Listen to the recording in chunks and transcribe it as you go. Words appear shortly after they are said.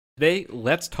Today,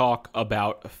 let's talk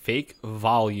about fake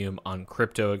volume on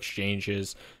crypto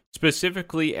exchanges,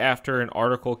 specifically after an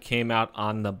article came out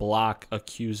on the block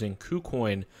accusing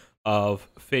KuCoin of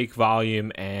fake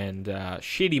volume and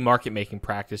shady market-making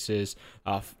practices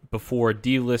before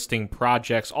delisting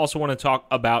projects. Also want to talk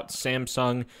about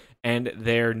Samsung and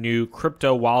their new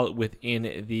crypto wallet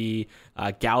within the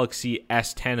Galaxy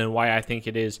S10 and why I think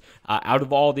it is, out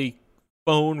of all the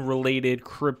phone-related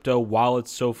crypto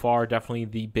wallets so far, definitely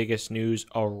the biggest news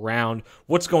around.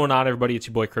 What's going on, everybody? It's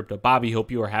your boy, Crypto Bobby.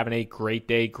 Hope you are having a great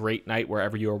day, great night,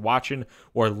 wherever you are watching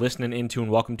or listening into,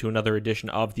 and welcome to another edition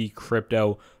of the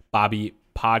Crypto Bobby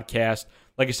podcast.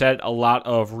 Like I said, a lot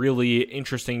of really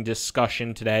interesting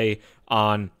discussion today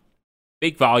on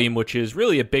fake volume, which is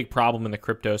really a big problem in the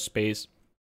crypto space.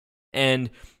 And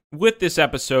with this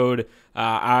episode,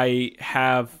 I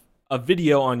have a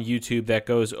video on YouTube that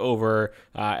goes over,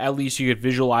 at least you could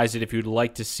visualize it if you'd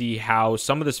like to see how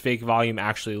some of this fake volume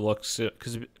actually looks,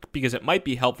 because it might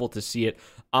be helpful to see it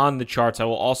on the charts. I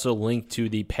will also link to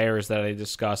the pairs that I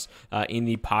discuss in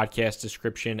the podcast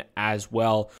description as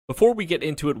well. Before we get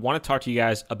into it, I want to talk to you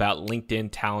guys about LinkedIn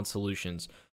Talent Solutions.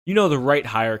 You know, the right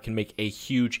hire can make a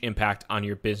huge impact on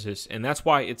your business, and that's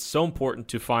why it's so important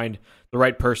to find the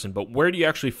right person. But where do you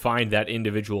actually find that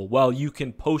individual? Well, you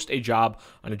can post a job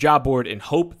on a job board and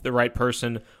hope the right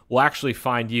person will actually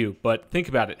find you. But think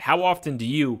about it. How often do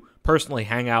you personally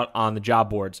hang out on the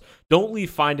job boards? Don't leave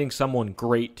finding someone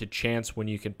great to chance when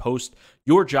you can post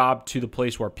your job to the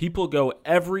place where people go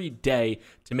every day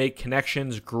to make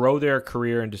connections, grow their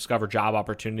career, and discover job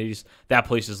opportunities. That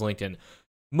place is LinkedIn.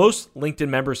 Most LinkedIn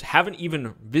members haven't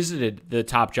even visited the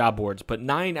top job boards, but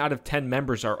 9 out of 10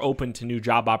 members are open to new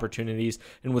job opportunities.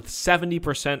 And with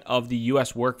 70% of the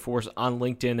U.S. workforce on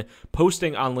LinkedIn,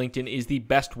 posting on LinkedIn is the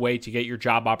best way to get your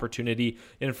job opportunity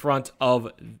in front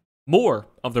of more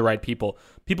of the right people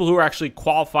who are actually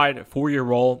qualified for your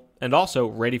role and also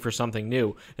ready for something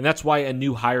new. And that's why a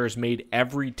new hire is made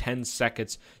every 10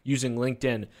 seconds using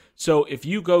LinkedIn. So if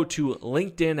you go to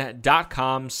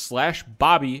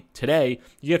linkedin.com/Bobby today,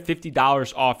 you get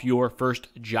 $50 off your first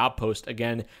job post.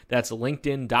 Again, that's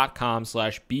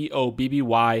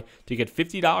linkedin.com/BOBBY to get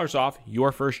 $50 off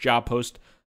your first job post.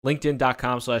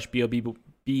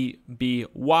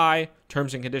 linkedin.com/BOBBY.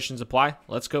 Terms and conditions apply.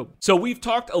 Let's go. So we've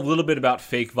talked a little bit about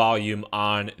fake volume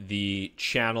on the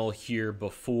channel here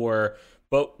before,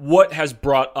 but what has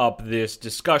brought up this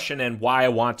discussion and why I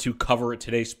want to cover it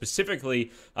today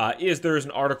specifically is there's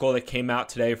an article that came out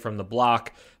today from the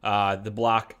block,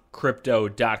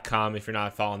 theblockcrypto.com. If you're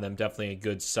not following them, definitely a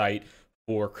good site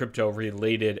for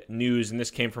crypto-related news, and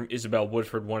this came from Isabel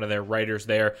Woodford, one of their writers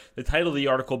there. The title of the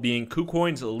article being,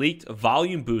 KuCoin's leaked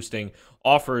volume-boosting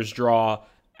offers draw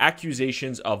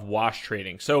accusations of wash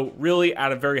trading. So really,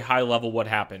 at a very high level, what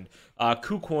happened?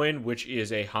 KuCoin, which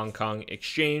is a Hong Kong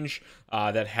exchange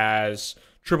that has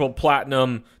triple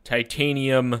platinum,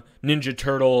 titanium, Ninja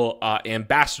Turtle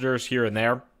ambassadors here and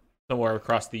there, somewhere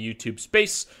across the YouTube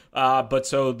space. But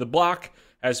so the block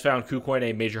has found KuCoin,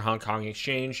 a major Hong Kong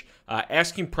exchange,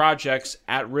 asking projects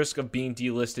at risk of being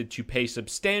delisted to pay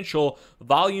substantial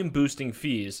volume-boosting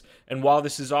fees. And while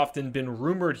this has often been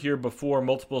rumored here before,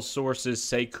 multiple sources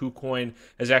say KuCoin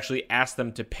has actually asked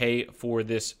them to pay for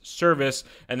this service.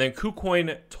 And then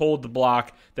KuCoin told the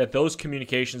block that those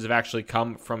communications have actually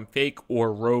come from fake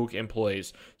or rogue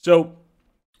employees. So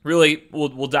really,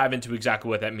 we'll dive into exactly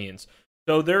what that means.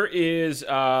 So there is,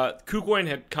 KuCoin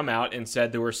had come out and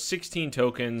said there were 16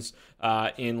 tokens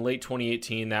in late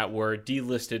 2018 that were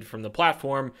delisted from the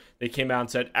platform. They came out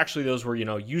and said, actually, those were,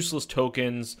 useless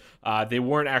tokens. They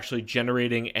weren't actually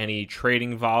generating any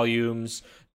trading volumes,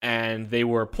 and they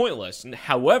were pointless. And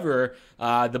however,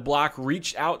 the block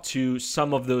reached out to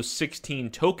some of those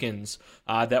 16 tokens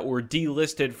that were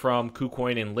delisted from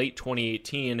KuCoin in late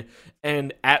 2018,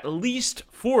 and at least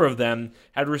 4 of them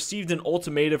had received an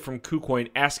ultimatum from KuCoin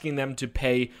asking them to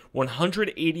pay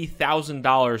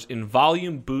 $180,000 in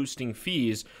volume-boosting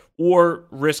fees or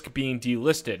risk being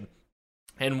delisted.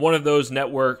 And one of those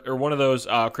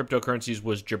cryptocurrencies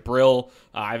was Jabril.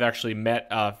 I've actually met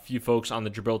a few folks on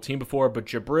the Jabril team before, but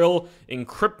Jabril,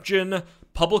 Encryption,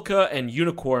 Publica, and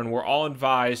Unicorn were all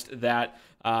advised that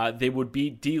they would be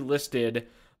delisted,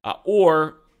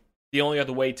 or the only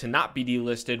other way to not be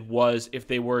delisted was if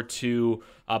they were to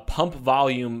pump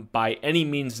volume by any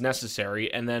means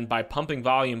necessary. And then by pumping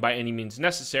volume by any means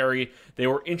necessary, they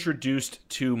were introduced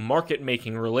to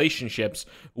market-making relationships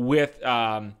with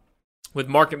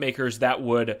market makers that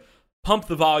would pump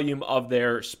the volume of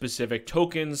their specific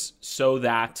tokens so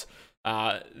that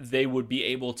they would be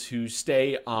able to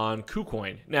stay on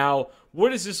KuCoin. Now, what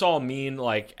does this all mean,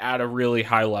 like, at a really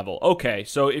high level? Okay,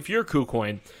 so if you're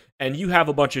KuCoin and you have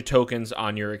a bunch of tokens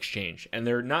on your exchange and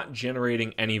they're not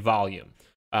generating any volume,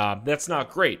 that's not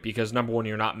great because, number one,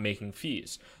 you're not making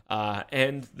fees.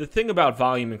 And the thing about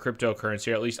volume in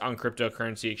cryptocurrency, or at least on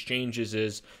cryptocurrency exchanges,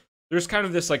 is there's kind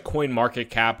of this like coin market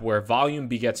cap where volume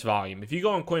begets volume. If you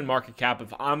go on coin market cap,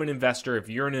 if I'm an investor, if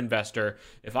you're an investor,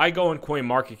 if I go on coin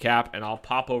market cap and I'll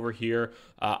pop over here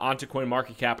onto coin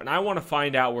market cap and I want to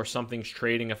find out where something's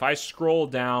trading, if I scroll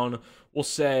down, we'll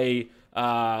say,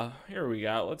 here we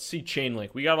go. Let's see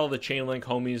Chainlink. We got all the Chainlink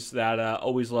homies that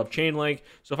always love Chainlink.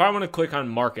 So if I want to click on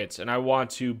markets and I want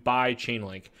to buy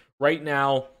Chainlink, right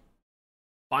now,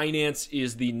 Binance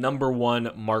is the number one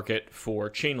market for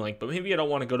Chainlink, but maybe I don't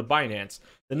want to go to Binance.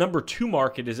 The number two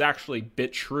market is actually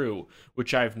BitTrue,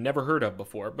 which I've never heard of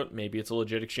before, but maybe it's a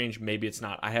legit exchange, maybe it's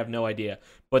not. I have no idea.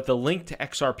 But the link to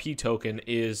XRP token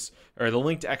is, or the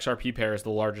link to XRP pair is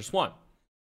the largest one.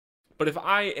 But if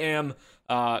I am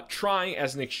trying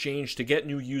as an exchange to get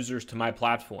new users to my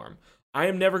platform, I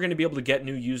am never going to be able to get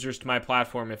new users to my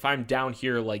platform if I'm down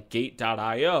here like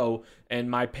Gate.io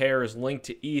and my pair is linked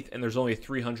to ETH and there's only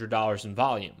 $300 in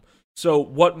volume. So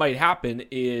what might happen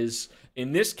is,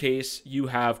 in this case, you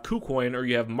have KuCoin or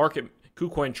you have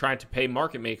KuCoin trying to pay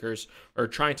market makers or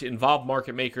trying to involve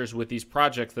market makers with these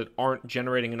projects that aren't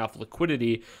generating enough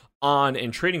liquidity on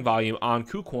and trading volume on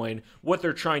KuCoin. What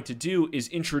they're trying to do is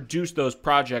introduce those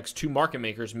projects to market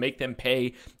makers, make them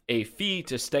pay a fee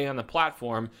to stay on the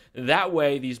platform. That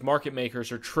way, these market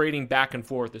makers are trading back and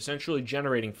forth, essentially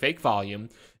generating fake volume.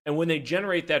 And when they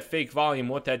generate that fake volume,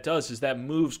 what that does is that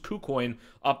moves KuCoin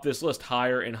up this list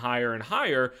higher and higher and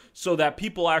higher so that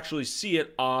people actually see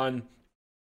it on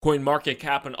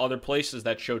CoinMarketCap and other places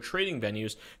that show trading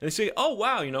venues, and they say, oh,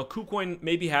 wow, KuCoin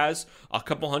maybe has a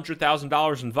couple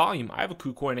 $100,000 in volume. I have a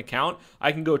KuCoin account.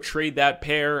 I can go trade that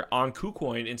pair on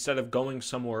KuCoin instead of going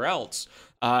somewhere else.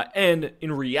 And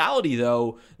in reality,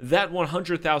 though, that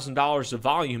 $100,000 of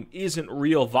volume isn't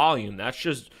real volume. That's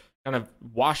just kind of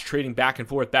wash trading back and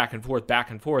forth, back and forth, back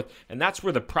and forth. And that's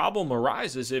where the problem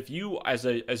arises. If you, as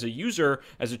a user,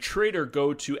 as a trader,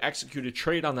 go to execute a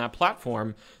trade on that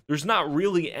platform, there's not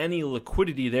really any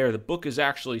liquidity there. The book is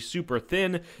actually super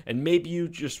thin, and maybe you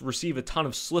just receive a ton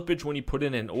of slippage when you put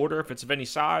in an order, if it's of any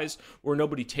size, or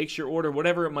nobody takes your order,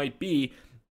 whatever it might be.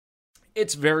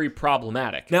 It's very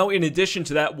problematic. Now, in addition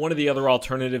to that, one of the other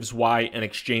alternatives why an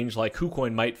exchange like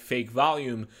KuCoin might fake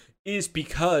volume is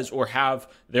because, or have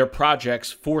their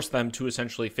projects force them to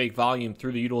essentially fake volume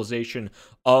through the utilization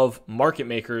of market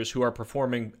makers who are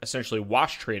performing essentially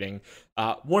wash trading.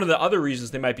 One of the other reasons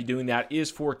they might be doing that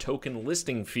is for token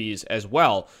listing fees as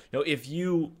well. If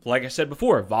you, like I said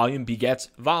before, volume begets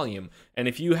volume. And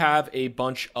if you have a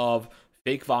bunch of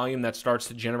fake volume that starts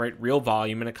to generate real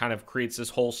volume, and it kind of creates this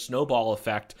whole snowball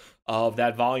effect of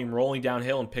that volume rolling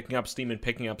downhill and picking up steam and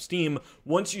picking up steam.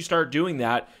 Once you start doing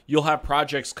that, you'll have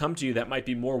projects come to you that might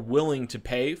be more willing to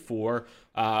pay for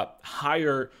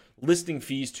higher listing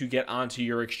fees to get onto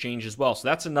your exchange as well. So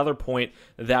that's another point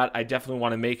that I definitely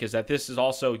want to make, is that this is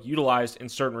also utilized in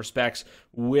certain respects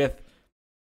with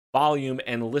volume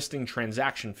and listing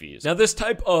transaction fees. Now, this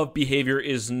type of behavior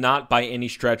is not by any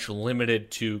stretch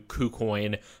limited to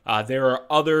KuCoin. There are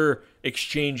other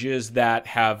exchanges that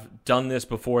have done this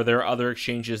before. There are other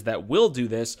exchanges that will do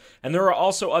this. And there are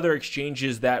also other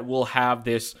exchanges that will have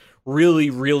this really,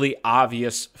 really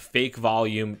obvious fake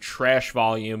volume, trash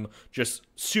volume, just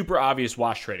super obvious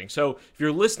wash trading. So if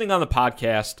you're listening on the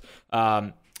podcast,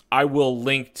 I will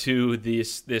link to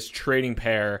this trading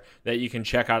pair that you can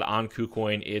check out on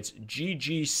KuCoin. It's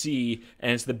GGC,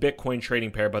 and it's the Bitcoin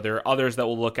trading pair, but there are others that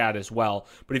we'll look at as well.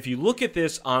 But if you look at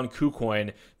this on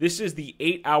KuCoin, this is the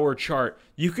 8-hour chart.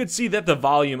 You could see that the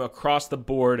volume across the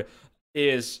board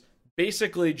is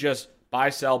basically just buy,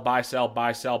 sell, buy, sell,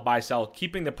 buy, sell, buy, sell,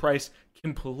 keeping the price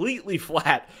completely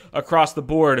flat across the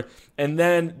board. And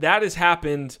then that has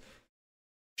happened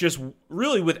just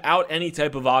really without any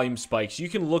type of volume spikes. You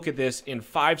can look at this in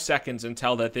 5 seconds and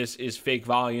tell that this is fake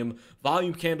volume.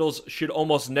 Volume candles should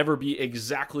almost never be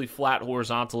exactly flat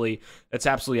horizontally. That's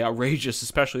absolutely outrageous,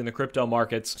 especially in the crypto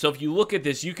markets. So if you look at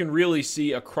this, you can really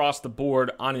see across the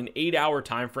board on an 8-hour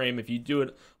time frame. If you do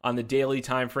it on the daily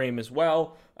time frame as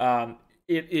well,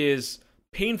 it is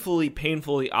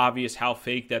painfully obvious how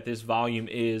fake that this volume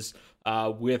is,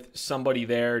 with somebody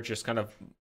there just kind of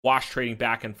wash trading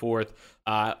back and forth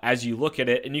as you look at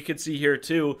it. And you can see here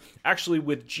too, actually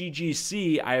with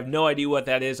GGC, I have no idea what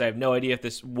that is. I have no idea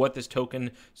if what this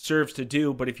token serves to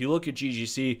do. But if you look at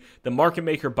GGC, the market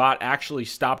maker bot actually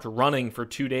stopped running for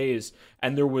 2 days,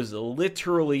 and there was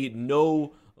literally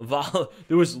no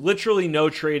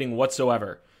trading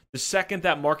whatsoever. The second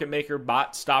that market maker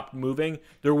bot stopped moving,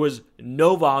 there was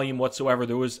no volume whatsoever.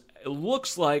 It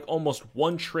looks like almost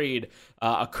one trade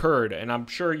occurred, and I'm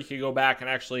sure you could go back and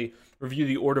actually review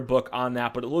the order book on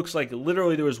that, but it looks like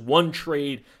literally there was one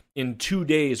trade in 2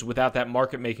 days without that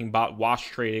market making bot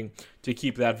wash trading to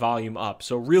keep that volume up.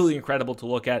 So really incredible to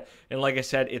look at. And like I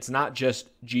said, it's not just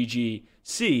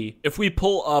GGC. If we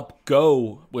pull up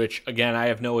Go, which again, I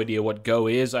have no idea what Go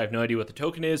is. I have no idea what the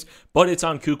token is, but it's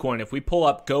on KuCoin. If we pull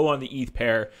up Go on the ETH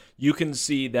pair, you can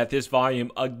see that this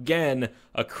volume again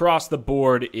across the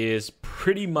board is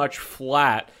pretty much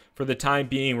flat for the time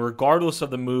being, regardless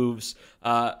of the moves.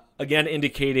 Again,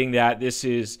 indicating that this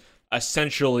is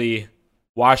essentially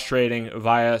wash trading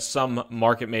via some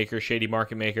market maker, shady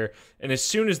market maker. And as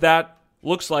soon as that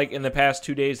looks like in the past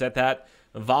 2 days that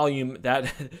volume,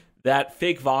 that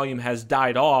fake volume has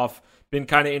died off, been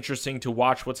kind of interesting to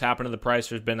watch what's happened to the price.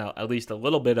 There's been at least a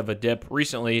little bit of a dip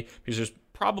recently because there's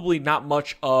probably not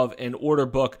much of an order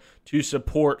book to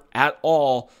support at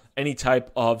all any type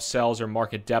of sells or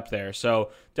market depth there.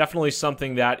 So definitely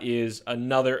something that is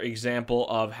another example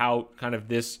of how kind of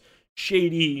this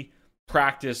shady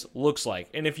practice looks like.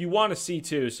 And if you want to see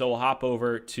too, so we'll hop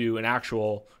over to an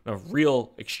actual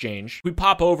real exchange. We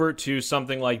pop over to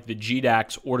something like the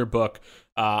GDAX order book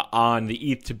on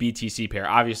the ETH to BTC pair,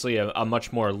 obviously a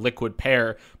much more liquid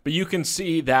pair, but you can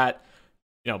see that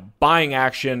buying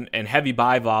action and heavy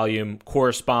buy volume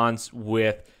corresponds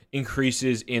with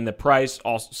increases in the price.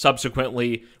 Also,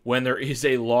 subsequently, when there is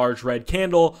a large red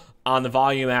candle on the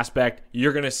volume aspect,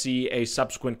 you're going to see a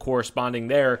subsequent corresponding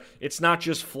there. It's not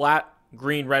just flat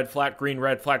green, red, flat green,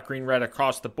 red, flat green, red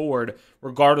across the board,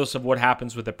 regardless of what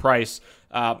happens with the price.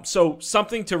 So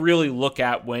something to really look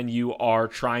at when you are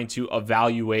trying to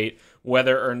evaluate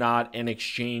whether or not an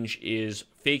exchange is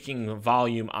faking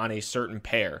volume on a certain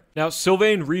pair. Now,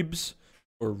 Sylvain Ribes,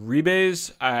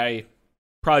 I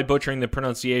probably butchering the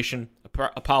pronunciation.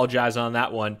 Apologize on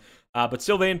that one. But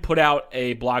Sylvain put out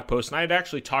a blog post, and I had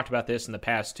actually talked about this in the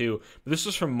past too. But this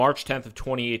was from March 10th of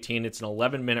 2018. It's an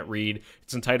 11-minute read.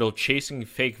 It's entitled "Chasing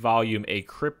Fake Volume: A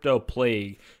Crypto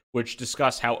Plague," which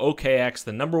discussed how OKX,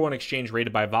 the number one exchange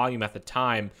rated by volume at the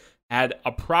time, had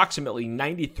approximately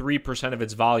 93% of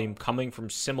its volume coming from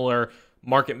similar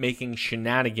market-making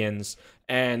shenanigans,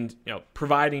 and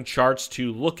providing charts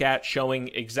to look at showing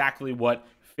exactly what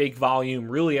fake volume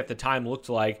really at the time looked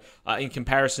like in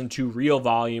comparison to real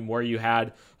volume, where you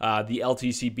had the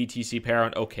LTC BTC pair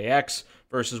on OKX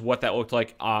versus what that looked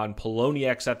like on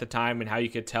Poloniex at the time, and how you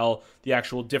could tell the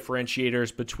actual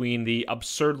differentiators between the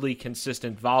absurdly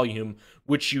consistent volume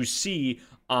which you see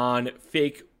on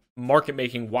fake market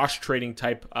making wash trading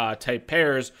type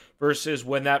pairs versus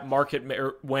when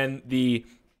when the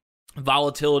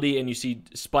volatility and you see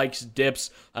spikes,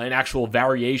 dips, and actual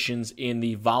variations in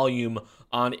the volume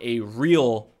on a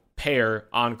real pair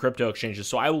on crypto exchanges.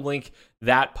 So I will link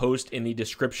that post in the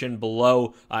description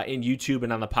below in YouTube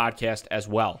and on the podcast as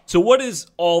well. So what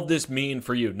does all this mean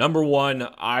for you? Number one,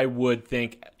 I would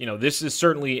think, this is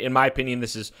certainly, in my opinion,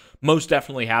 this is most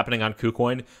definitely happening on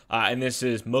KuCoin, and this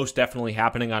is most definitely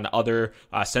happening on other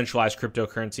centralized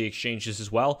cryptocurrency exchanges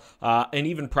as well, and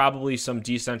even probably some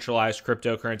decentralized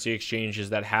cryptocurrency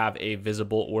exchanges that have a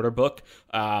visible order book,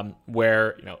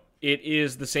 where, it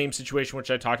is the same situation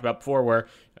which I talked about before, where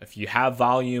if you have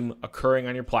volume occurring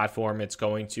on your platform, it's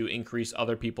going to increase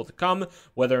other people to come,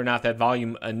 whether or not that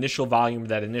initial volume,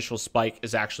 that initial spike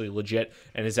is actually legit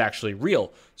and is actually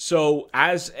real. So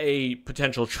as a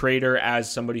potential trader,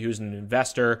 as somebody who's an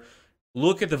investor,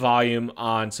 look at the volume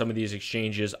on some of these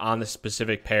exchanges on the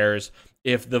specific pairs.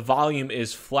 If the volume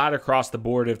is flat across the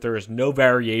board, if there is no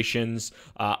variations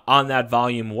on that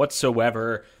volume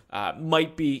whatsoever,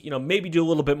 might be, maybe do a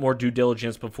little bit more due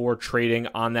diligence before trading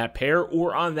on that pair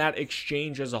or on that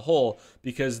exchange as a whole,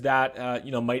 because that,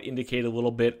 might indicate a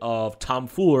little bit of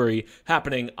tomfoolery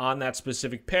happening on that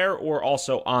specific pair or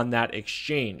also on that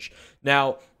exchange.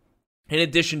 Now, in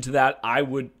addition to that, I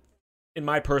would, in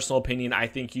my personal opinion, I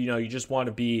think, you just want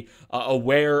to be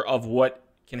aware of what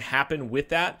can happen with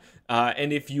that.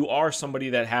 And if you are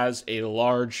somebody that has a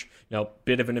large,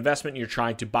 bit of an investment, and you're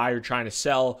trying to buy or trying to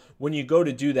sell, when you go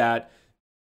to do that,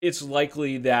 it's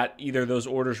likely that either those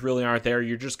orders really aren't there.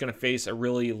 You're just going to face a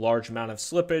really large amount of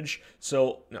slippage.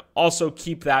 So also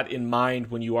keep that in mind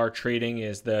when you are trading,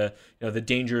 is the the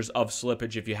dangers of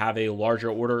slippage if you have a larger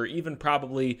order, or even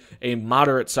probably a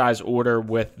moderate size order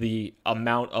with the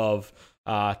amount of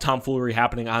tomfoolery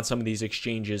happening on some of these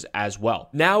exchanges as well.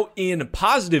 Now, in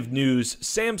positive news,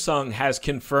 Samsung has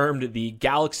confirmed the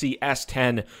Galaxy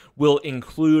S10 will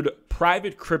include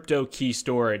private crypto key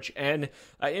storage. And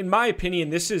in my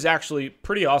opinion, this is actually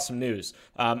pretty awesome news.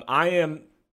 I am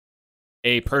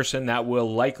a person that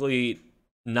will likely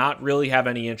not really have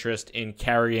any interest in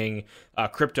carrying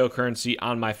cryptocurrency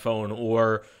on my phone,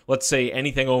 or let's say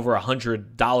anything over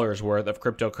 $100 worth of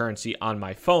cryptocurrency on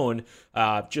my phone,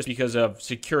 just because of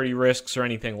security risks or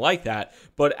anything like that.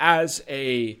 But as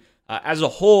a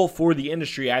whole for the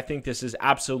industry, I think this is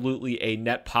absolutely a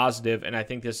net positive, and I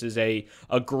think this is a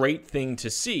great thing to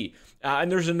see.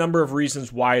 And there's a number of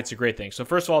reasons why it's a great thing. So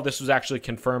first of all, this was actually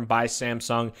confirmed by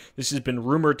Samsung. This has been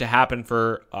rumored to happen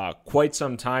for quite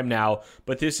some time now,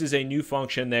 but this is a new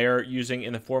function they are using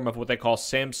in the form of what they call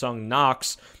Samsung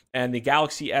Knox. And the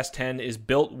Galaxy S10 is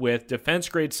built with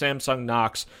defense-grade Samsung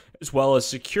Knox, as well as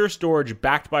secure storage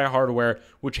backed by hardware,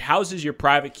 which houses your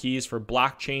private keys for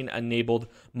blockchain-enabled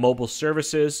mobile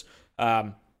services.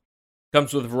 Comes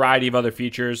with a variety of other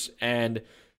features, and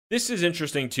this is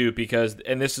interesting too, because,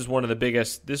 and this is one of the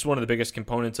biggest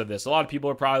components of this. A lot of people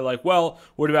are probably like, well,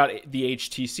 what about the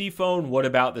HTC phone? What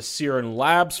about the Siren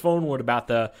Labs phone? What about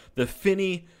the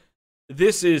Finny?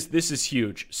 This is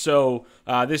huge. So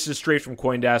this is straight from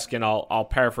CoinDesk, and I'll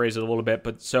paraphrase it a little bit.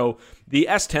 But so the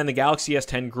S10, the Galaxy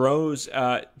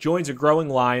S10 joins a growing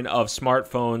line of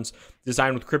smartphones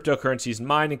designed with cryptocurrencies in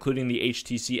mind, including the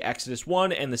HTC Exodus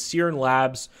 1 and the Siren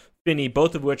Labs Finny,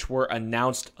 both of which were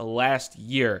announced last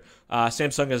year.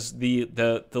 Samsung is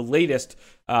the latest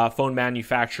phone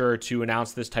manufacturer to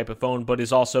announce this type of phone, but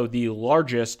is also the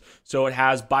largest, so it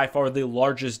has by far the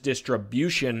largest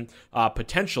distribution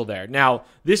potential there. Now,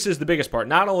 this is the biggest part.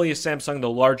 Not only is Samsung the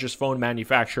largest phone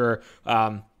manufacturer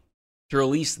to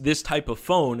release this type of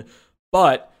phone,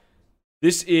 but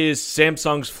this is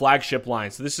Samsung's flagship line.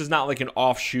 So this is not like an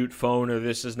offshoot phone, or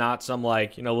this is not some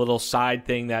little side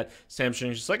thing that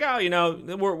Samsung is just like,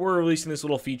 we're releasing this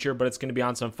little feature, but it's going to be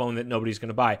on some phone that nobody's going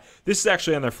to buy. This is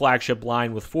actually on their flagship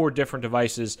line with 4 different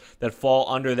devices that fall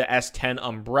under the S10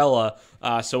 umbrella.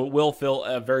 So it will fill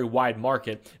a very wide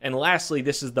market. And lastly,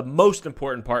 this is the most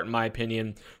important part in my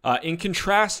opinion. In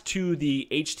contrast to the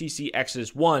HTC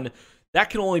Exodus 1, that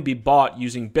can only be bought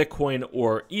using Bitcoin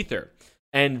or Ether.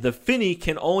 And the Finny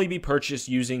can only be purchased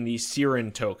using the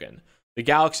Siren token. The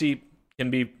Galaxy can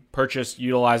be purchased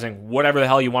utilizing whatever the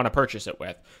hell you want to purchase it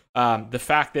with. The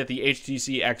fact that the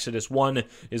HTC Exodus 1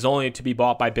 is only to be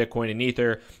bought by Bitcoin and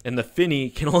Ether, and the Finny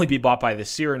can only be bought by the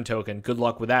Siren token. Good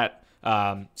luck with that,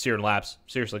 Siren Labs.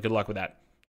 Seriously, good luck with that.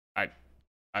 I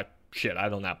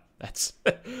don't know. That's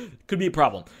could be a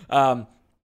problem.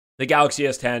 The Galaxy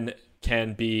S10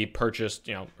 can be purchased,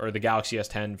 or the Galaxy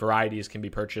S10 varieties can be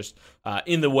purchased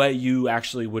in the way you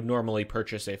actually would normally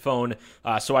purchase a phone.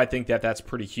 So I think that that's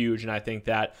pretty huge, and I think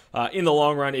that in the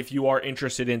long run, if you are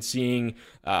interested in seeing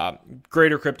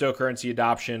greater cryptocurrency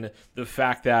adoption, the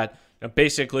fact that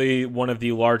basically one of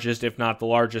the largest, if not the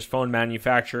largest phone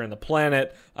manufacturer in the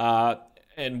planet,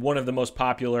 and one of the most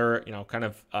popular,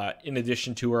 in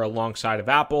addition to or alongside of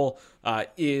Apple,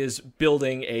 is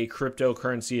building a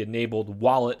cryptocurrency-enabled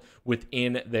wallet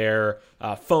within their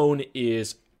phone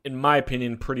is, in my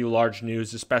opinion, pretty large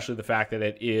news, especially the fact that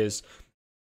it is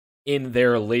in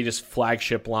their latest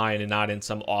flagship line and not in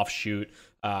some offshoot,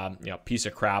 piece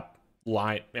of crap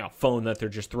line, phone that they're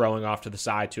just throwing off to the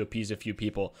side to appease a few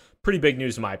people. Pretty big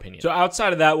news, in my opinion. So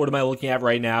outside of that, what am I looking at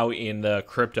right now in the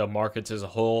crypto markets as a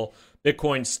whole?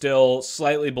 Bitcoin still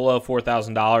slightly below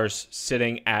 $4,000,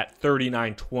 sitting at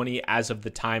 $3,920 as of the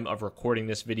time of recording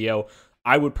this video.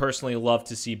 I would personally love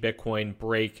to see Bitcoin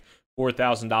break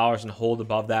 $4,000 and hold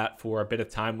above that for a bit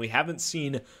of time. We haven't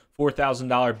seen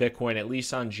 $4,000 Bitcoin, at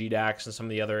least on GDAX and some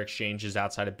of the other exchanges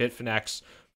outside of Bitfinex,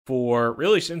 for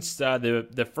really since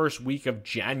the first week of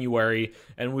January,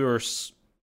 and we're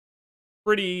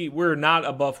not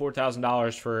above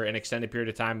 $4,000 for an extended period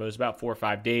of time. It was about 4 or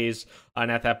 5 days.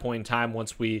 And at that point in time,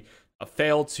 once we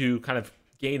failed to kind of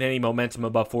gain any momentum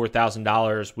above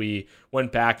 $4,000, we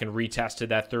went back and retested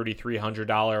that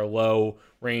 $3,300 low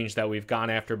range that we've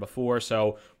gone after before.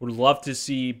 So would love to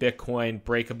see Bitcoin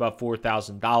break above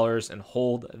 $4,000 and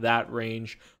hold that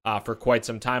range for quite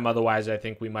some time. Otherwise, I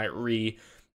think we might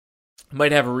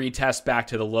have a retest back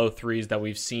to the low threes that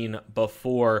we've seen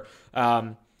before.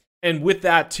 And with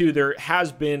that, too, there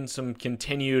has been some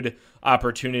continued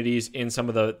opportunities in some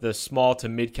of the small to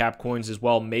mid cap coins as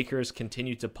well. Makers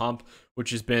continue to pump, which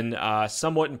has been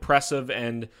somewhat impressive.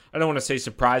 And I don't want to say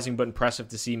surprising, but impressive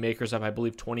to see Makers up, I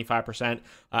believe, 25%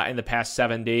 in the past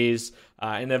 7 days.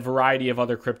 And a variety of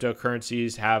other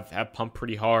cryptocurrencies have pumped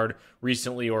pretty hard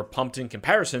recently, or pumped in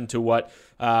comparison to what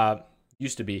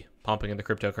used to be pumping in the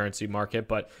cryptocurrency market.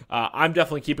 But I'm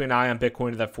definitely keeping an eye on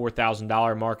Bitcoin at that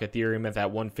 $4,000 mark, Ethereum at that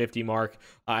 150 mark,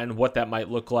 and what that might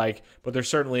look like. But there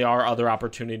certainly are other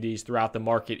opportunities throughout the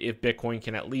market if Bitcoin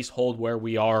can at least hold where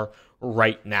we are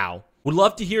right now. Would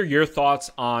love to hear your thoughts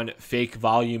on fake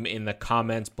volume in the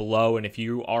comments below. And if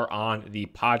you are on the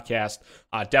podcast,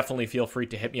 definitely feel free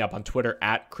to hit me up on Twitter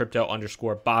at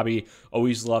 @crypto_Bobby.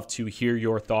 Always love to hear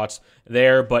your thoughts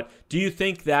there. But do you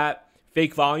think that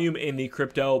fake volume in the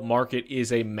crypto market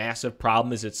is a massive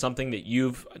problem? Is it something that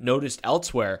you've noticed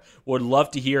elsewhere? Would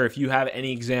love to hear if you have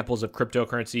any examples of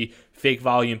cryptocurrency fake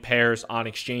volume pairs on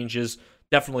exchanges.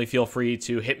 Definitely feel free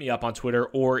to hit me up on Twitter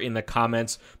or in the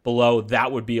comments below.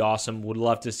 That would be awesome. Would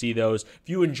love to see those. If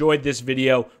you enjoyed this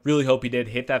video, really hope you did.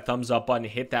 Hit that thumbs up button,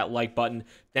 hit that like button.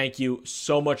 Thank you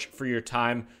so much for your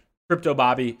time. Crypto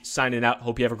Bobby signing out.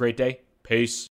 Hope you have a great day. Peace.